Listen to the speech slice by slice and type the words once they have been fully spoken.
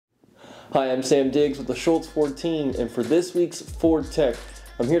Hi, I'm Sam Diggs with the Shults Ford team, and for this week's Ford Tech,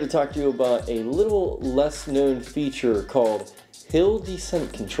 I'm here to talk to you about a little less known feature called Hill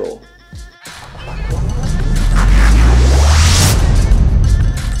Descent Control.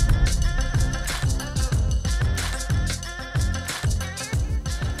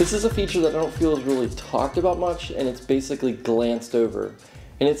 This is a feature that I don't feel is really talked about much, and it's basically glanced over,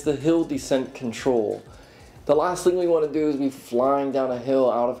 and it's the hill descent control. The last thing we want to do is be flying down a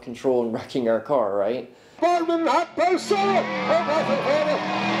hill out of control and wrecking our car, right?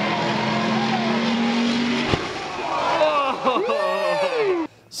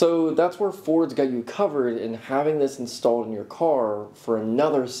 So that's where Ford's got you covered in having this installed in your car for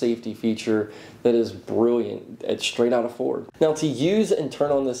another safety feature that is brilliant. It's straight out of Ford. Now, to use and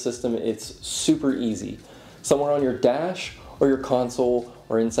turn on this system, it's super easy. Somewhere on your dash or your console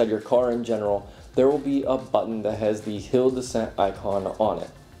or inside your car in general, there will be a button that has the hill descent icon on it.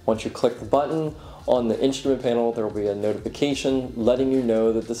 Once you click the button on the instrument panel, there will be a notification letting you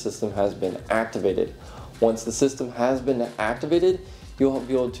know that the system has been activated. Once the system has been activated, you'll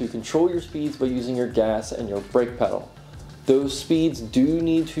be able to control your speeds by using your gas and your brake pedal. Those speeds do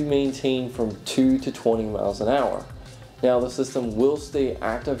need to maintain from 2 to 20 miles an hour. Now, the system will stay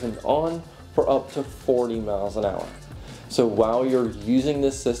active and on for up to 40 miles an hour. So while you're using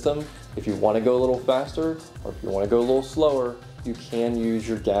this system, if you want to go a little faster or if you want to go a little slower, you can use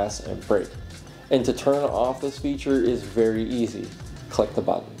your gas and brake. And to turn off this feature is very easy. Click the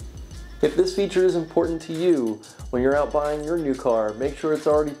button. If this feature is important to you when you're out buying your new car, make sure it's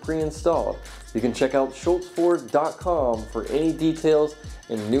already pre-installed. You can check out schultzford.com for any details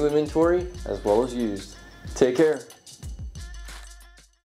and new inventory as well as used. Take care.